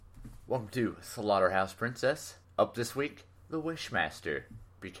Welcome to Slaughterhouse Princess. Up this week, the Wishmaster.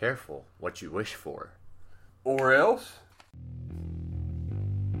 Be careful what you wish for. Or else?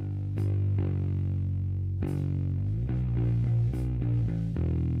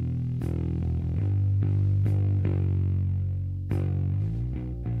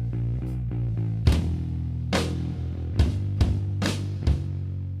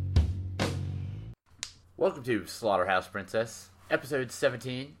 Welcome to Slaughterhouse Princess, episode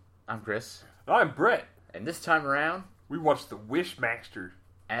 17. I'm Chris. I'm Brett. And this time around, We watched The Wishmaster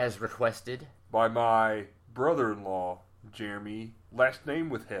as requested, by my brother-in-law, Jeremy. Last name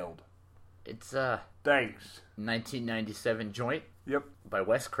withheld. it's a Thanks. 1997 joint Yep. by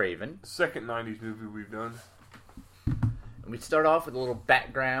Wes Craven. Second 90s movie we've done. And we start off with a little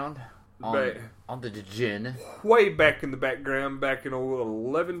background on the Djinn Way back in the background, back in old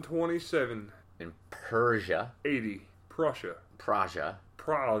 1127. in Persia, 80. Prussia. Praja.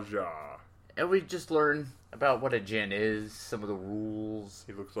 Praja. And we just learn about what a Djinn is, some of the rules.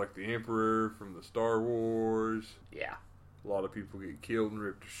 He looks like the Emperor from the Star Wars. Yeah. A lot of people get killed and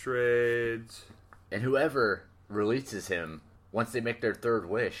ripped to shreds. And whoever releases him, once they make their third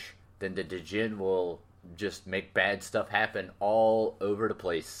wish, then the Djinn will just make bad stuff happen all over the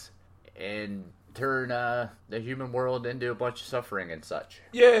place. And turn the human world into a bunch of suffering and such.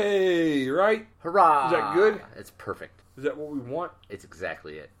 Yay! Right? Hurrah! Is that good? It's perfect. Is that what we want? It's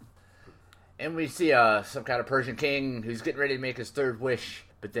exactly it. And we see some kind of Persian king who's getting ready to make his third wish,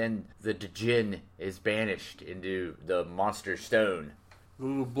 but then the Djinn is banished into the monster stone, The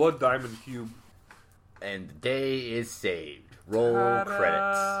little blood diamond cube. and the day is saved. Roll Ta-da!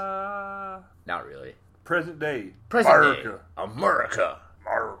 credits. Not really. Present day. Present America. day. America.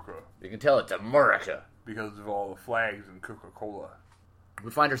 America. You can tell it's America. Because of all the flags and Coca-Cola.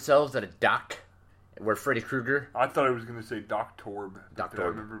 We find ourselves at a dock where Freddy Krueger I thought I was going to say Doc Torb. Doc I Torb.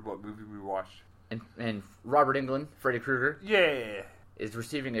 remember what movie we watched. and Robert Englund, Freddy Krueger, Yeah. is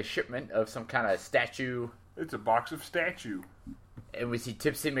receiving a shipment of some kind of statue. It's a box of statue. And we see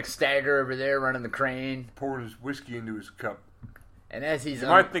Tipsy McStagger over there running the crane. Pouring his whiskey into his cup. And as he's You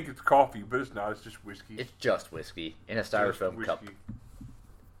might think it's coffee, but it's not. It's just whiskey. it's just whiskey in a Just styrofoam whiskey. cup.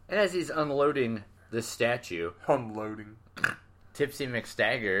 And as he's unloading this statue, Unloading. Tipsy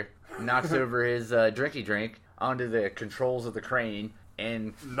McStagger knocks over his drinky drink onto the controls of the crane.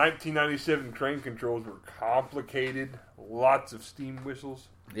 And 1997 crane controls were complicated. Lots of steam whistles.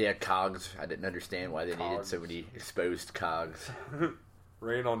 yeah, cogs. I didn't understand why they needed so Cogs. many exposed cogs.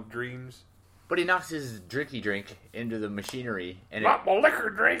 Ran on dreams. But he knocks his drinky drink into the machinery, and Not my liquor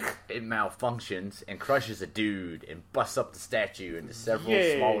drink! it malfunctions and crushes a dude and busts up the statue into several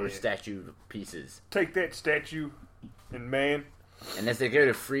Yeah. smaller statue pieces. Take that statue. And man, And as they go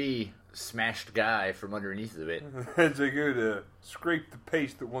to free smashed guy from underneath of it, as they go to scrape the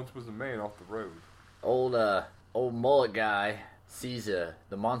paste that once was a man off the road. old mullet guy sees the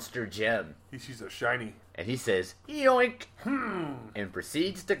monster gem, He sees a shiny. and he says, "Yoink!" and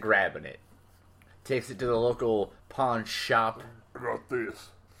proceeds to grabbing it. Takes it to the local pawn shop, What about this?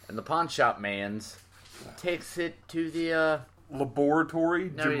 and the pawn shop man's takes it to the Laboratory?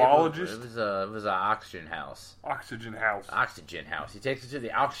 no, Gemologist? It was a auction house. Oxygen house. Oxygen house. He takes it to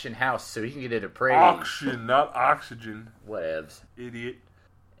the auction house so he can get it appraised. Auction, not oxygen. Whatevs. Idiot.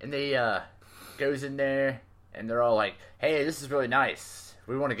 And they goes in there, and they're all like, "Hey, this is really nice.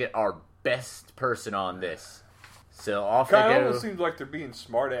 We want to get our best person on this." So off they Kind of go. almost seems like they're being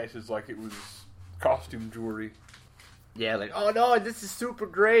smartasses, like it was costume jewelry. Yeah, like, "Oh no, this is super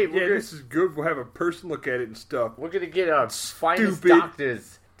great. Yeah, this is good. We'll have a person look at it and stuff. We're gonna get our finest Stupid.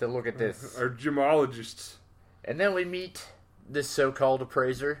 doctors to look at this." Our gemologists. And then we meet this so-called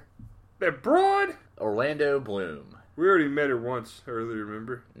appraiser, That broad? Orlando Bloom. We already met her once earlier,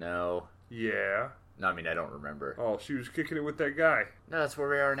 remember? No, Yeah. I mean I don't remember. Oh, she was kicking it with that guy. No, that's where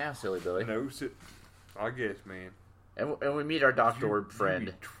we are now, silly Billy. No, I guess, man. And we meet our doctor You friend.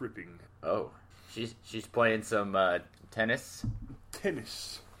 be tripping. Oh, she's playing some tennis,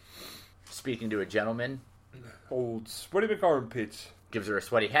 Tennis. speaking to a gentleman, Old sweaty McArmpits. gives her a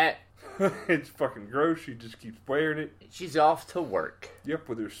sweaty hat. It's fucking gross. She just keeps wearing it. She's off to work. Yep,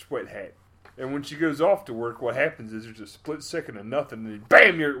 with her sweat hat. And when she goes off to work, what happens is there's a split second of nothing, and then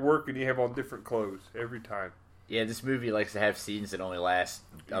bam, you're at work and you have on different clothes every time. Yeah, this movie likes to have scenes that only last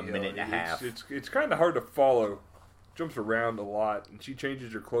a minute and a half. It's kind of hard to follow. Jumps around a lot, and she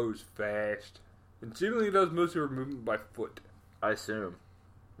changes her clothes fast. And seemingly does most of her movement by foot. I assume.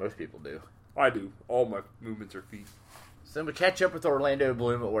 Most people do. I do. All my movements are feet. So we catch up with Orlando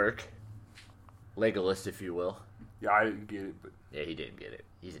Bloom at work. Legolas, if you will. Yeah, I didn't get it, but Yeah, he didn't get it.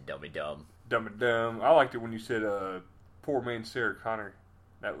 He's a dummy dumb. dumb and dumb. I liked it when you said, poor man Sarah Connor.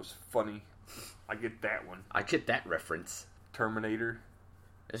 That was funny. I get that one. I get that reference. Terminator.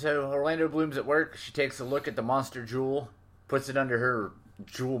 So Orlando Bloom's at work. She takes a look at the monster jewel, puts it under her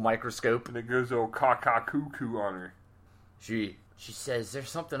jewel microscope. And it goes all caca-cuckoo on her. She says, there's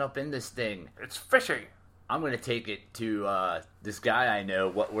something up in this thing. It's fishy. I'm going to take it to this guy I know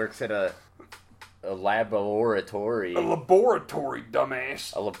what works at a laboratory. A laboratory,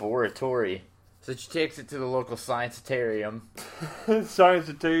 dumbass. A laboratory. So she takes it to the local science-atarium.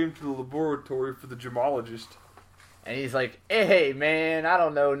 Science-atarium to the laboratory for the gemologist. And he's like, hey, man, I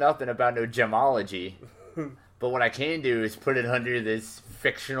don't know nothing about no gemology. But what I can do is put it under this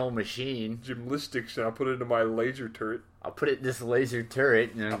fictional machine. Gymnastics, and I'll put it into my laser turret. I'll put it in this laser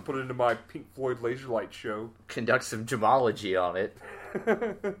turret and I'll put it into my Pink Floyd laser light show. Conduct some gemology on it.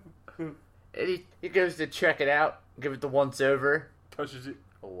 And he goes to check it out, give it the once-over. Touches it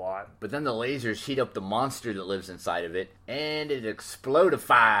a lot. But then the lasers heat up the monster that lives inside of it, and it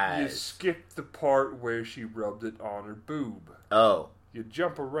explodifies. You skipped the part where she rubbed it on her boob. Oh. You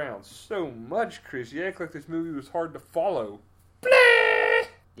jump around so much, Chris. You act like this movie was hard to follow.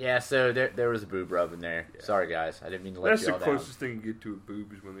 Yeah, so there was a boob rub in there. Yeah. Sorry, guys. I didn't mean to let That's you all the down. closest thing you get to a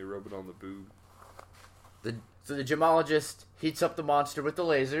boob is when they rub it on the boob. So the gemologist heats up the monster with the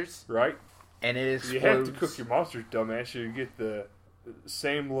lasers. Right. And it explodes. You have to cook your monsters, dumbass. You get the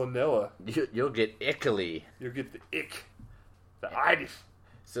salmonella. You'll get ickily. You'll get the ick. The itis.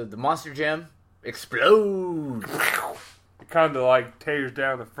 So the monster gem explodes. It kind of like tears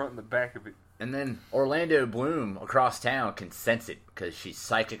down the front and the back of it. And then Orlando Bloom across town can sense it because she's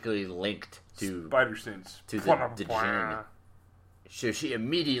psychically linked to spider sense to the gem. So she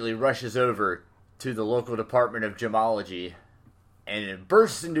immediately rushes over to the local department of gemology and it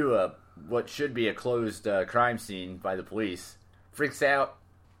bursts into what should be a closed crime scene by the police. Freaks out.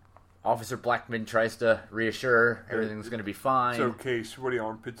 Officer Blackman tries to reassure her everything's going to be fine. It's okay. Sweaty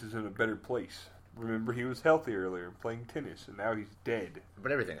Armpits is in a better place. Remember, he was healthy earlier and playing tennis, and now he's dead.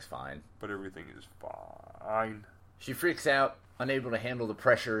 But everything's fine. But everything is fine. She freaks out, unable to handle the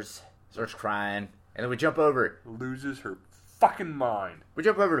pressures, starts crying, and then we jump over. Loses her fucking mind. We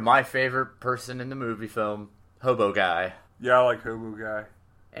jump over to my favorite person in the movie film, Hobo Guy. Yeah, I like Hobo Guy.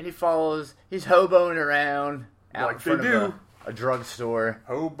 And he's hoboing around out like in front they do. of a drugstore.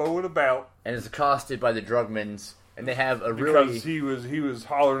 Hoboing about. And is accosted by the drugmans. And they have a because he was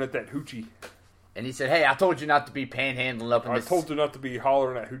hollering at that hoochie. And he said, hey, I told you not to be panhandling up in this. I told you not to be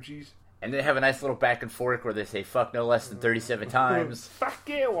hollering at hoochies. And they have a nice little back and forth where they say fuck no less than 37 times. Fuck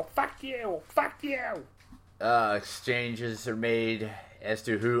you, fuck you, fuck you. Exchanges are made as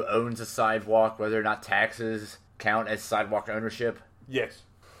to who owns a sidewalk, whether or not taxes count as sidewalk ownership. Yes.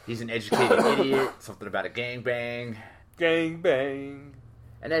 He's an educated idiot. Something about a gangbang. Gangbang.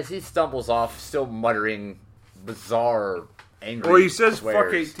 And as he stumbles off, still muttering bizarre, angry Well, he says swears.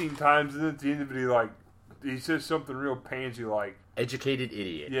 fuck 18 times, and then at the end of it, he says something real pansy like... Educated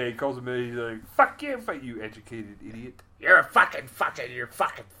idiot. Yeah, he calls him idiot. He's like, fuck you educated idiot. You're a fucking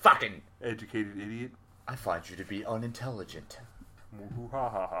Educated idiot. I find you to be unintelligent. Ha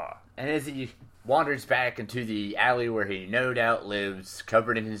ha ha. And as he wanders back into the alley where he no doubt lives,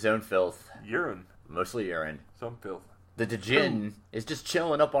 covered in his own filth. Urine. Mostly urine. Some filth. The Djinn is just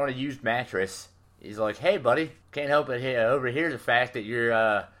chilling up on a used mattress. He's like, hey, buddy, can't help but overhear the fact that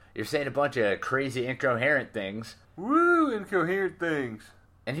you're saying a bunch of crazy, incoherent things. Woo, incoherent things.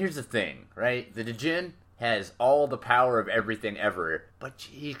 And here's the thing, right? The Djinn has all the power of everything ever, but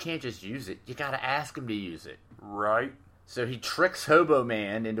you can't just use it. You gotta ask him to use it. Right. So he tricks Hobo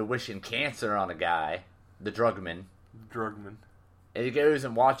Man into wishing cancer on a guy, the drugman. Drugman. And he goes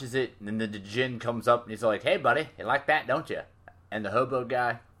and watches it, and then the Djinn comes up and he's like, hey, buddy, you like that, don't you? And the Hobo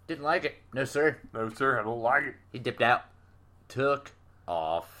guy didn't like it. No, sir. No, sir, I don't like it. He dipped out. Took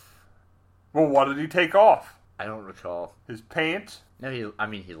off. Well, what did he take off? I don't recall. His pants? No, he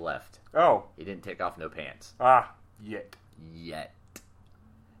left. Oh. He didn't take off no pants. Yet.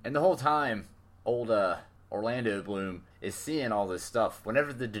 And the whole time, old Orlando Bloom is seeing all this stuff.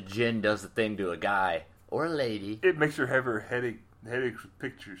 Whenever the Djinn does a thing to a guy or a lady, it makes her have her headaches with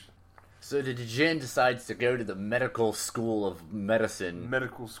pictures. So the Djinn decides to go to the medical school of medicine.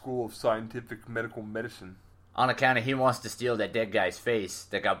 Medical school of scientific medical medicine. On account of he wants to steal that dead guy's face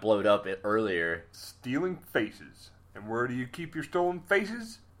that got blowed up earlier. Stealing faces. And where do you keep your stolen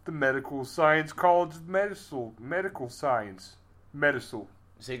faces? The Medical Science College of Medical Science. Medical.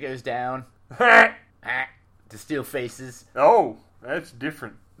 So he goes down to steal faces. Oh, that's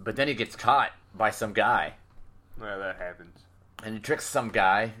different. But then he gets caught by some guy. Well, that happens. And he tricks some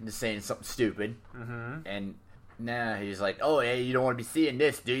guy into saying something stupid. Mm-hmm. And Nah, he's like, oh, hey, you don't want to be seeing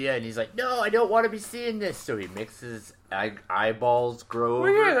this, do you? And he's like, no, I don't want to be seeing this. So he makes his eyeballs grow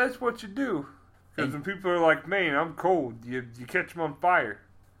Well, over. yeah, that's what you do. Because when people are like, man, I'm cold, you catch them on fire.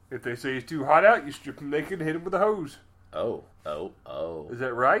 If they say it's too hot out, you strip them naked and hit them with a hose. Oh. Is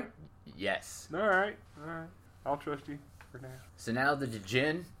that right? Yes. All right. I'll trust you for now. So now the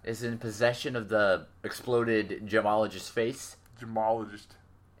Djinn is in possession of the exploded gemologist's face. Gemologist.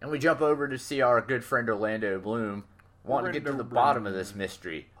 And we jump over to see our good friend Orlando Bloom, wanting to get to the bottom of this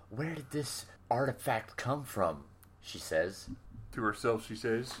mystery. Where did this artifact come from? She says. To herself, she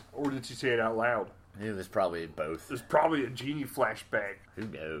says. Or did she say it out loud? It was probably both. It's probably a genie flashback. Who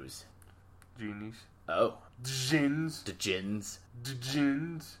knows? Genies. Oh. Djinns. Djinns.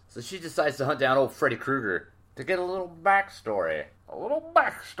 Djinns. So she decides to hunt down old Freddy Krueger to get a little backstory. A little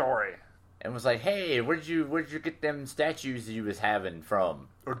backstory. And was like, hey, where'd you get them statues you was having from?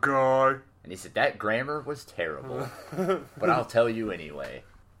 A guy. And he said, that grammar was terrible. But I'll tell you anyway.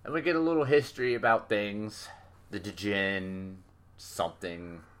 And we get a little history about things. The Djinn,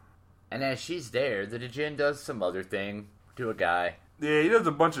 something. And as she's there, the Djinn does some other thing to a guy. Yeah, he does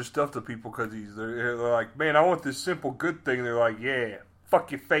a bunch of stuff to people because they're like, man, I want this simple good thing. And they're like, yeah,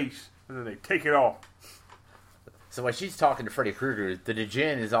 fuck your face. And then they take it off. So while she's talking to Freddy Krueger, the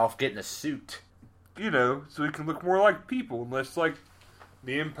Djinn is off getting a suit. You know, so he can look more like people and less like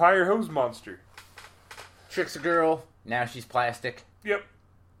the Empire Hose Monster. Tricks a girl. Now she's plastic. Yep.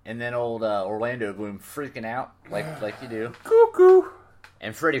 And then old Orlando Bloom freaking out like you do. Cuckoo.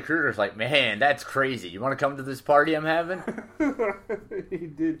 And Freddy Krueger's like, man, that's crazy. You want to come to this party I'm having? He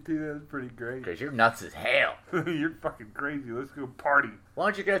did too. That was pretty great. Because you're nuts as hell. You're fucking crazy. Let's go party. Why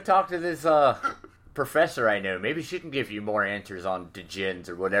don't you go talk to this professor I know? Maybe she can give you more answers on Djinns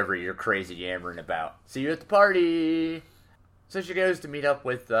or whatever you're crazy yammering about. See you at the party. So she goes to meet up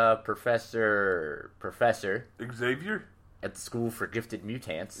with Professor Xavier? at the School for Gifted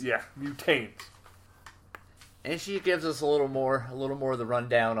Mutants. Yeah, mutants. And she gives us a little more of the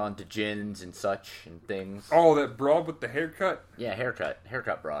rundown on Djinns and such and things. Oh, that broad with the haircut? Yeah,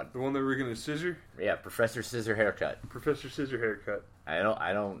 haircut broad. The one that we're gonna scissor? Yeah, Professor Scissor haircut. Professor Scissor haircut. I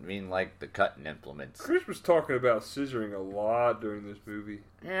don't mean like the cutting implements. Chris was talking about scissoring a lot during this movie.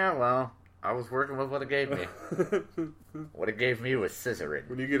 Yeah, well, I was working with what it gave me. What it gave me was scissoring.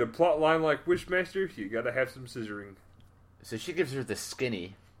 When you get a plot line like Wishmaster, you gotta have some scissoring. So she gives her the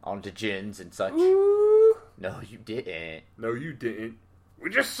skinny on Djinns and such. Ooh. No, you didn't. No, you didn't. We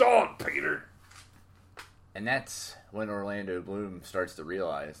just saw it, Peter. And that's when Orlando Bloom starts to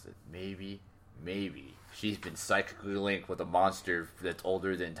realize that maybe she's been psychically linked with a monster that's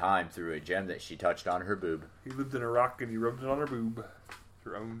older than time through a gem that she touched on her boob. He lived in a rock and he rubbed it on her boob. It's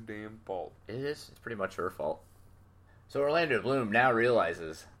her own damn fault. It is. It's pretty much her fault. So Orlando Bloom now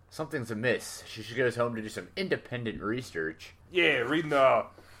realizes something's amiss. She goes home to do some independent research. Yeah, reading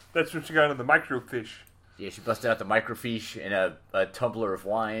that's when she got into the microfiche. Yeah, she busted out the microfiche and a tumbler of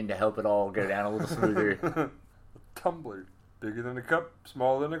wine to help it all go down a little smoother. A tumbler. Bigger than a cup,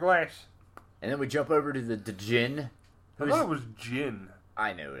 smaller than a glass. And then we jump over to the Djinn. I thought it was gin.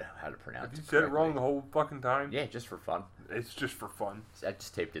 I know how to pronounce Have it. you said it correctly. wrong the whole fucking time? Yeah, just for fun. It's just for fun. I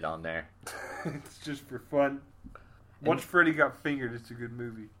just taped it on there. It's just for fun. Once Freddy got fingered, it's a good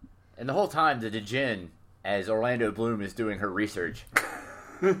movie. And the whole time, the Djinn, as Orlando Bloom is doing her research,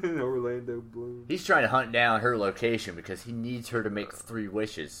 Orlando Bloom. he's trying to hunt down her location because he needs her to make 3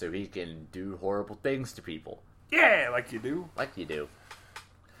 wishes so he can do horrible things to people. Yeah, like you do. Like you do.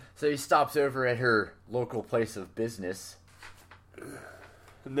 So he stops over at her local place of business.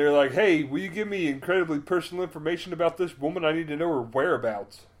 And they're like, hey, will you give me incredibly personal information about this woman? I need to know her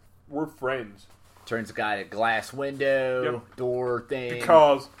whereabouts. We're friends. Turns the guy to glass window, door thing.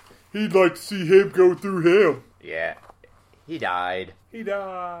 Because he'd like to see him go through him. Yeah. He died. He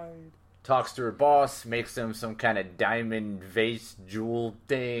died. Talks to her boss, makes him some kind of diamond vase jewel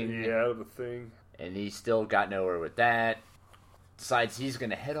thing. Yeah, the thing. And he still got nowhere with that. Decides he's going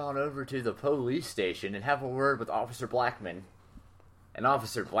to head on over to the police station and have a word with Officer Blackman. And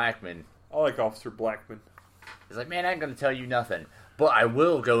Officer Blackman I like Officer Blackman. is like, man, I ain't going to tell you nothing. But I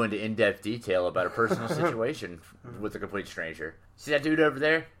will go into in-depth detail about a personal situation with a complete stranger. See that dude over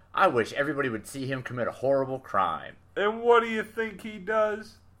there? I wish everybody would see him commit a horrible crime. And what do you think he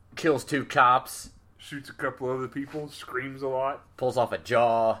does? Kills 2 cops, Shoots a couple other people, screams a lot. pulls off a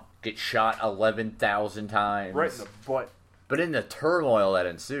jaw, gets shot 11,000 times. Right in the butt. But in the turmoil that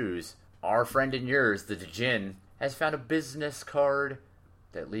ensues, our friend and yours, the Djinn, has found a business card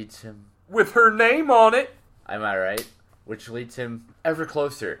that leads him... With her name on it. Am I right? Which leads him ever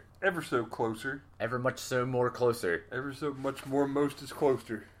closer. Ever so closer. Ever much so more closer. Ever so much more most is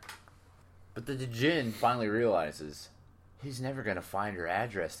closer. But the Djinn finally realizes he's never going to find her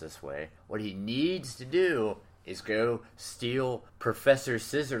address this way. What he needs to do is go steal Professor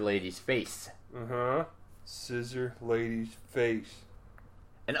Scissor Lady's face. Uh-huh. Scissor Lady's face.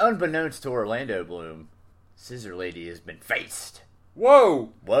 And unbeknownst to Orlando Bloom, Scissor Lady has been faced.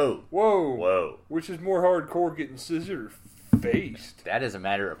 Whoa! Whoa. Whoa! Whoa. Which is more hardcore, getting scissored or faced? That is a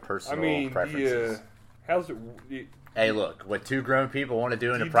matter of personal preferences. How's it... Hey, look, what two grown people want to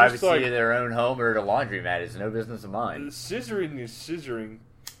do in the You privacy just, like- of their own home or at a laundromat is no business of mine. Scissoring is scissoring.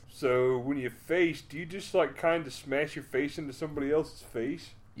 So when you face, do you just like kind of smash your face into somebody else's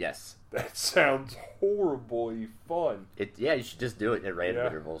face? Yes. That sounds horribly fun. Yeah, you should just do it at random Yeah.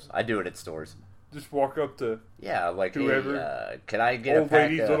 intervals. I do it at stores. Just walk up to Yeah, like, Whoever. hey, can I get a old pack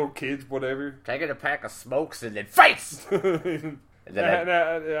ladies, of, little kids, whatever. can I get a pack of smokes and then face? And then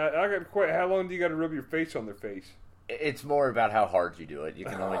I got quite. How long do you got to rub your face on their face? It's more about how hard you do it. You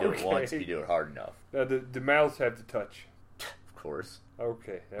can only do it Okay. once if you do it hard enough. Now the mouths have to touch. Of course.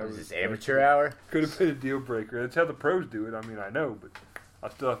 Okay, that Is this amateur hour? Could have been a deal breaker. That's how the pros do it. I mean, I know, but I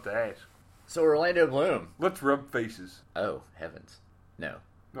still have to ask. So Orlando Bloom. Let's rub faces. Oh, heavens. No.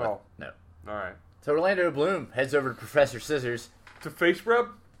 Oh, No. all right. So Orlando Bloom heads over to Professor Scissors. To face rub,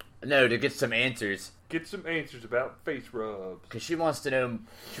 No, to get some answers. get some answers about face rubs. Because she wants to know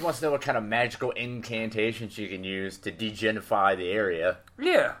what kind of magical incantation she can use to degenify the area.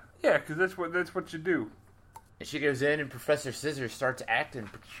 Yeah, because that's what you do. And she goes in, and Professor Scissors starts acting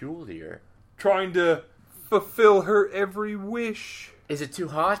peculiar. Trying to fulfill her every wish. Is it too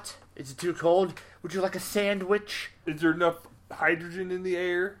hot? Is it too cold? Would you like a sandwich? Is there enough hydrogen in the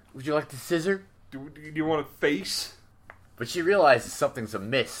air? Would you like to scissor? Do you want a face? But she realizes something's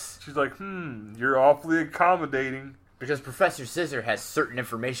amiss. She's like, you're awfully accommodating. Because Professor Scissor has certain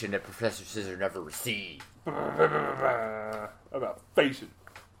information that Professor Scissor never received. About facing.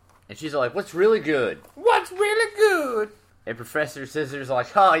 And she's like, what's really good? What's really good? And Professor Scissor's like,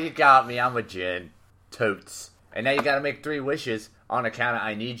 oh, you got me. I'm a djinn. Totes. And now you gotta make 3 wishes on account of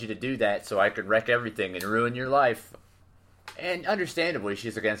I need you to do that so I can wreck everything and ruin your life. And understandably,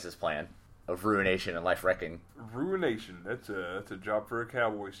 she's against this plan of ruination and life wrecking. Ruination. That's a job for a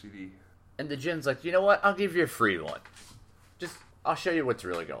cowboy CD. And the djinn's like, you know what? I'll give you a free one. I'll show you what's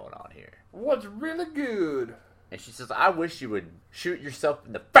really going on here. What's really good? And she says, I wish you would shoot yourself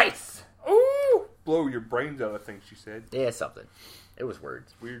in the face. Ooh! Blow your brains out, I think she said. Yeah, something. It was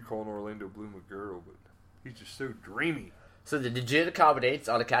words. Weird calling Orlando Bloom a girl, but he's just so dreamy. So the djinn accommodates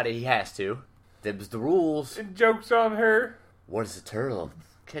on account of he has to. Them's the rules. And jokes on her. What is a turtle?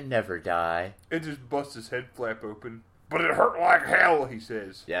 Can never die. And just busts his head flap open. But it hurt like hell, he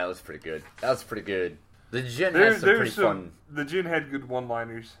says. Yeah, that was pretty good. The djinn has some pretty fun. The djinn had good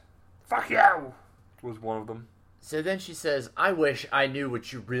one-liners. Fuck you! Was one of them. So then she says, I wish I knew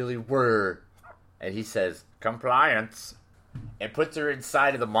what you really were. And he says, compliance. And puts her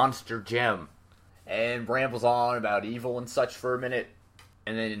inside of the monster gem. And rambles on about evil and such for a minute.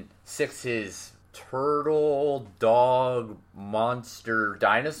 And then sicks his turtle, dog, monster,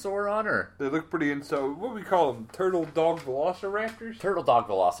 dinosaur on her. They look pretty so what do we call them? Turtle, dog, velociraptors? Turtle, dog,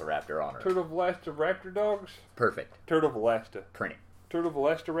 velociraptor on her. Turtle velociraptor dogs? Perfect. Turtle velasta. Printing. Turtle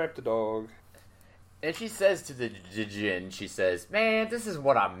velociraptor dog. And she says to the djinn, she says, man, this is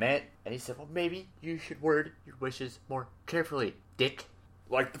what I meant. And he said, well, maybe you should word your wishes more carefully, dick.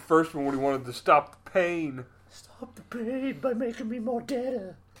 Like the first one when he wanted to stop the pain. Stop the pain by making me more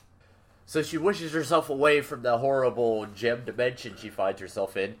dead. So she wishes herself away from the horrible gem dimension she finds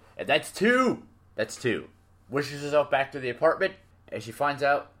herself in. And that's 2. That's 2. Wishes herself back to the apartment. And she finds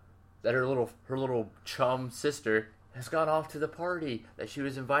out that her little chum sister has gone off to the party that she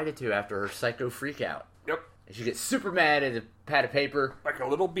was invited to after her psycho freakout. Yep. And she gets super mad at a pad of paper. Like a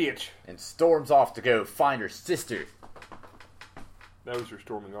little bitch. And storms off to go find her sister. That was her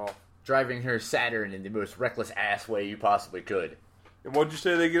storming off. Driving her Saturn in the most reckless ass way you possibly could. And what'd you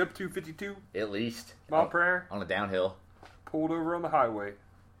say they get up to? 52 At least. mile per hour? On a downhill. Pulled over on the highway.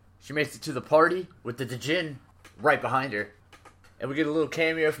 She makes it to the party with the djinn right behind her. And we get a little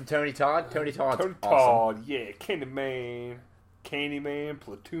cameo from Tony Todd. Tony Todd's Tony awesome. Todd, yeah, Candyman,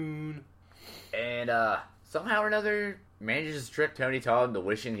 Platoon. And somehow or another manages to trick Tony Todd into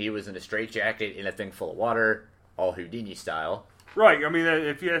wishing he was in a straitjacket in a thing full of water, all Houdini style. Right, I mean,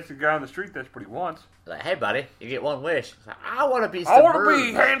 if you ask the guy on the street, that's what he wants. Like, hey buddy, you get one wish. Like, I want to be I want to submerged.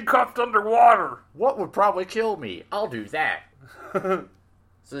 be handcuffed underwater. What would probably kill me? I'll do that.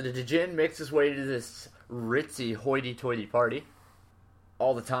 So the djinn makes his way to this ritzy hoity-toity party.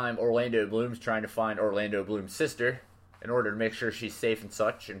 All the time, Orlando Bloom's trying to find Orlando Bloom's sister in order to make sure she's safe and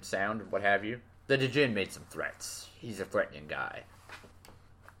such and sound and what have you. The djinn made some threats. He's a threatening guy.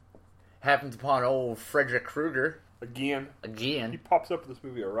 happens upon old Frederick Krueger Again. He again, pops up in this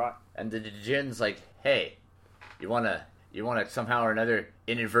movie a lot. and the Jin's like, "Hey, you wanna somehow or another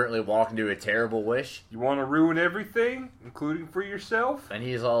inadvertently walk into a terrible wish?" You want to ruin everything, including for yourself? And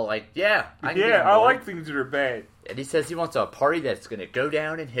he's all like, "Yeah, I can get Yeah, on I board." like things that are bad. And he says he wants a party that's gonna go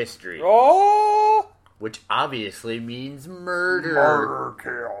down in history, Oh! which obviously means murder. Murder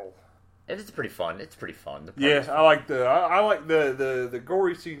kill. And it's pretty fun. It's pretty fun. The Yes, I like the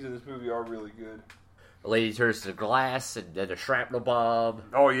gory scenes in this movie are really good. The lady turns to glass, and then a shrapnel bomb.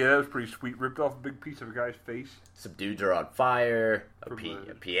 Oh yeah, that was pretty sweet. Ripped off a big piece of a guy's face. Some dudes are on fire. A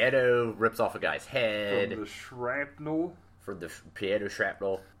piano rips off a guy's head. From the shrapnel. From the piano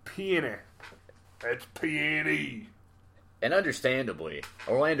shrapnel. Peony. That's P-N-E. And understandably,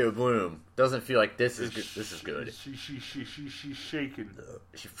 Orlando Bloom doesn't feel like this is good. She's shaking.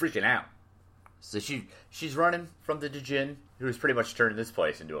 She's freaking out. So she's running from the Djinn, who's pretty much turning this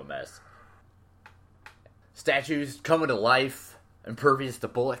place into a mess. Statues coming to life, impervious to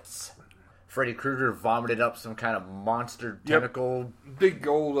bullets. Freddy Krueger vomited up some kind of monster tentacle, Big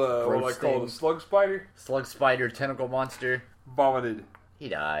old, what I call it, a slug spider. slug spider tentacle monster. Vomited. He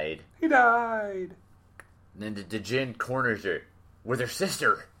died. He died. And then the Djinn corners her with her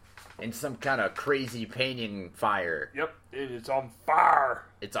sister in some kind of crazy painting fire. Yep, it's on fire.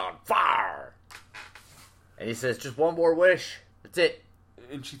 It's on fire! And he says, just one more wish. That's it.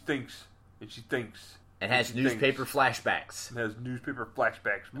 And she thinks. And has newspaper flashbacks. And has newspaper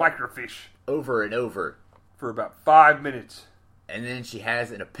flashbacks. Microfiche. Over and over. For about 5 minutes. And then she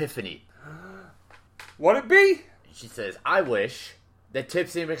has an epiphany. What it be? She says, I wish that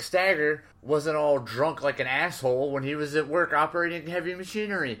Tipsy McStagger wasn't all drunk like an asshole when he was at work operating heavy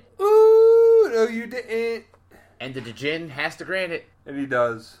machinery. Ooh, no you didn't. And the Djinn has to grant it. And he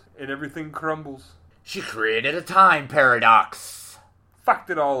does. And everything crumbles. She created a time paradox.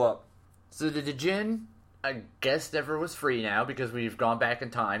 Fucked it all up. So the Djinn, I guess, never was free now because we've gone back in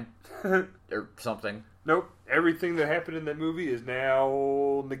time. Or something. Nope. Everything that happened in that movie is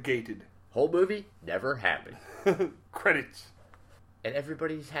now negated. Whole movie never happened. Credits. And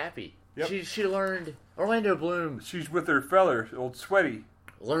everybody's happy. Yep. She learned, Orlando Bloom She's with her feller, old Sweaty.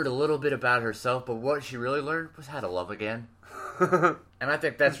 learned a little bit about herself, but what she really learned was how to love again. And I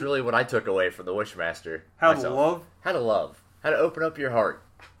think that's really what I took away from the Wishmaster. How myself. to love? How to love. How to open up your heart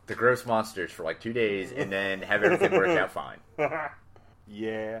to gross monsters for like 2 days and then have everything work out fine.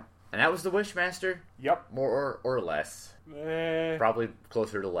 Yeah. And that was the Wishmaster. Yep. More or less. Probably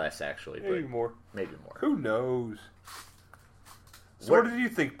closer to less, actually. Maybe but more. Maybe more. Who knows? So what did you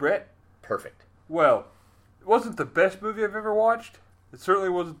think, Brett? Perfect. Well, it wasn't the best movie I've ever watched. It certainly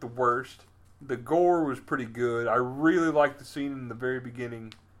wasn't the worst. The gore was pretty good. I really liked the scene in the very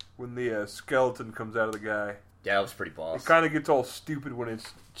beginning when the skeleton comes out of the guy. Yeah, that was pretty boss. It kind of gets all stupid when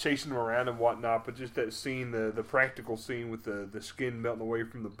it's chasing him around and whatnot, but just that scene, the practical scene with the skin melting away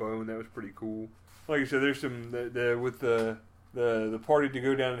from the bone, that was pretty cool. Like I said, there's some with the party to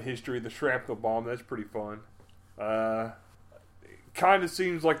go down in history, the shrapnel bomb, that's pretty fun. Kind of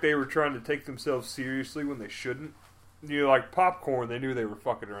seems like they were trying to take themselves seriously when they shouldn't. You know, like Popcorn, they knew they were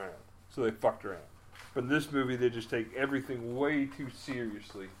fucking around, so they fucked around. But in this movie, they just take everything way too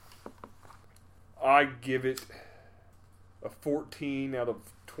seriously. I give it a 14 out of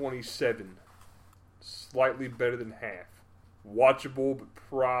 27. Slightly better than half. Watchable, but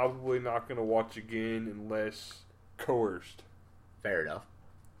probably not going to watch again unless coerced. Fair enough.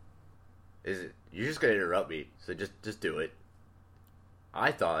 Is it? You're just gonna interrupt me, so just do it.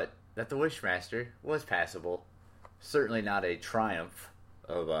 I thought that the Wishmaster was passable. Certainly not a triumph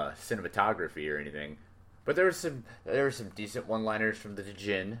of cinematography or anything, but there were some decent one-liners from the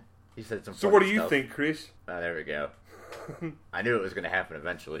Djinn. He said some. So what do funny you stuff. think, Chris? There we go. I knew it was going to happen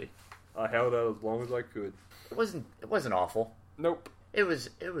eventually. I held out as long as I could. It wasn't awful. Nope. It was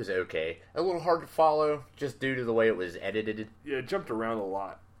okay. A little hard to follow just due to the way it was edited. Yeah, it jumped around a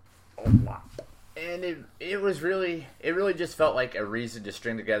lot. And it really just felt like a reason to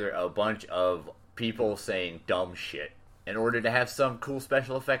string together a bunch of people saying dumb shit in order to have some cool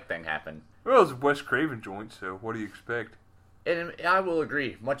special effect thing happen. Well, it's a Wes Craven joint, so what do you expect? And I will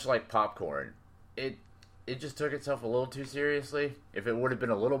agree, much like Popcorn, it just took itself a little too seriously. If it would have been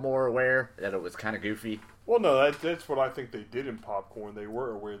a little more aware that it was kind of goofy. Well, no, that's what I think they did in Popcorn. They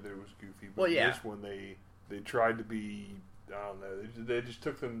were aware that it was goofy, but Well, yeah. in this one they tried to be, I don't know, they just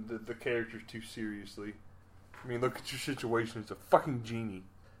took the characters too seriously. I mean, look at your situation. It's a fucking genie.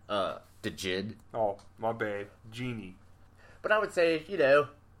 The Djinn. Oh, my bad. Genie. But I would say,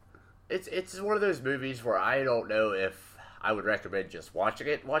 it's one of those movies where I don't know if I would recommend just watching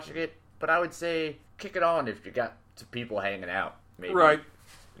it, but I would say kick it on if you got some people hanging out. Maybe. Right.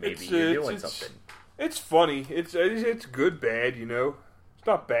 maybe you're doing something. It's funny. It's good bad, you know. It's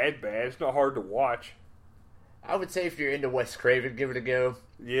not bad. It's not hard to watch. I would say if you're into Wes Craven, give it a go.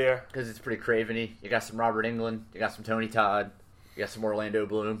 Yeah. Because it's pretty Craven-y. You got some Robert Englund. You got some Tony Todd. You got some Orlando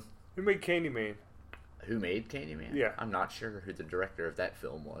Bloom. Who made Candyman? Who made Candyman? Yeah. I'm not sure who the director of that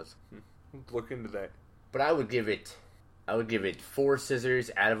film was. Let's look into that. But I would give it 4 scissors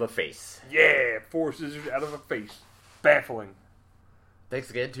out of a face. Yeah, 4 scissors out of a face. Baffling.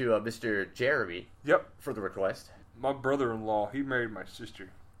 Thanks again to Mr. Jeremy. Yep. For the request. My brother-in-law, he married my sister.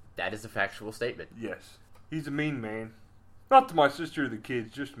 That is a factual statement. Yes. He's a mean man. Not to my sister or the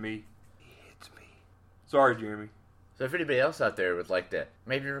kids, just me. It's me. Sorry, Jeremy. So if anybody else out there would like to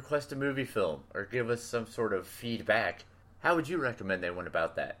maybe request a movie film or give us some sort of feedback, how would you recommend they went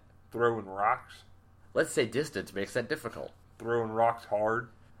about that? Throwing rocks. Let's say distance makes that difficult. Throwing rocks hard.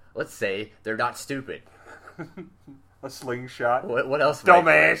 Let's say they're not stupid. A slingshot. What else?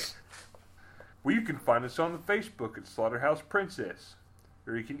 Dumbass! Well, you can find us on the Facebook at Slaughterhouse Princess.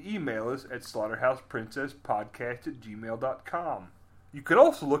 Or you can email us at slaughterhouseprincesspodcast@gmail.com. You could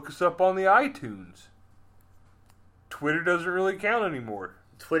also look us up on the iTunes. Twitter doesn't really count anymore.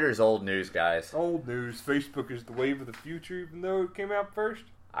 Twitter's old news, guys. Old news. Facebook is the wave of the future, even though it came out first.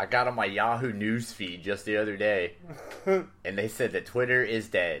 I got on my Yahoo News feed just the other day, and they said that Twitter is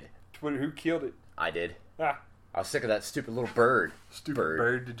dead. Twitter, who killed it? I did. Ah. I was sick of that stupid little bird. Stupid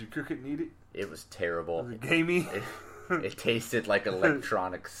bird. Did you cook it and eat it? It was terrible. Was it gamey? It tasted like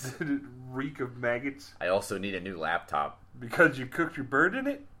electronics. Did it reek of maggots? I also need a new laptop. Because you cooked your bird in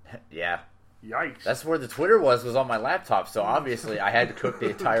it? Yeah. Yikes. That's where the Twitter was on my laptop, so obviously I had to cook the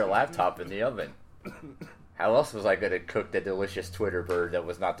entire laptop in the oven. How else was I going to cook the delicious Twitter bird that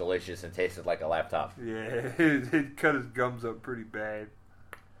was not delicious and tasted like a laptop? Yeah, it cut his gums up pretty bad.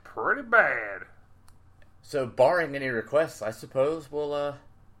 Pretty bad. So, barring any requests, I suppose we'll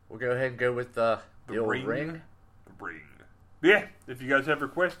go ahead and go with the old ring. The ring. Yeah, if you guys have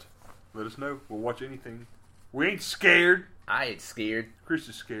requests, let us know. We'll watch anything. We ain't scared. I ain't scared. Chris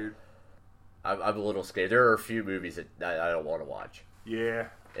is scared. I'm a little scared. There are a few movies that I don't want to watch. Yeah.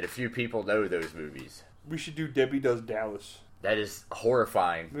 And a few people know those movies. We should do Debbie Does Dallas. That is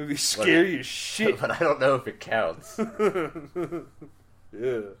horrifying. Movie's scary as shit. But I don't know if it counts.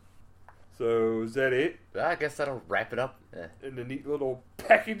 Yeah. So, is that it? I guess that'll wrap it up. In the neat little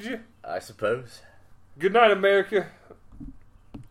package? I suppose. Good night, America.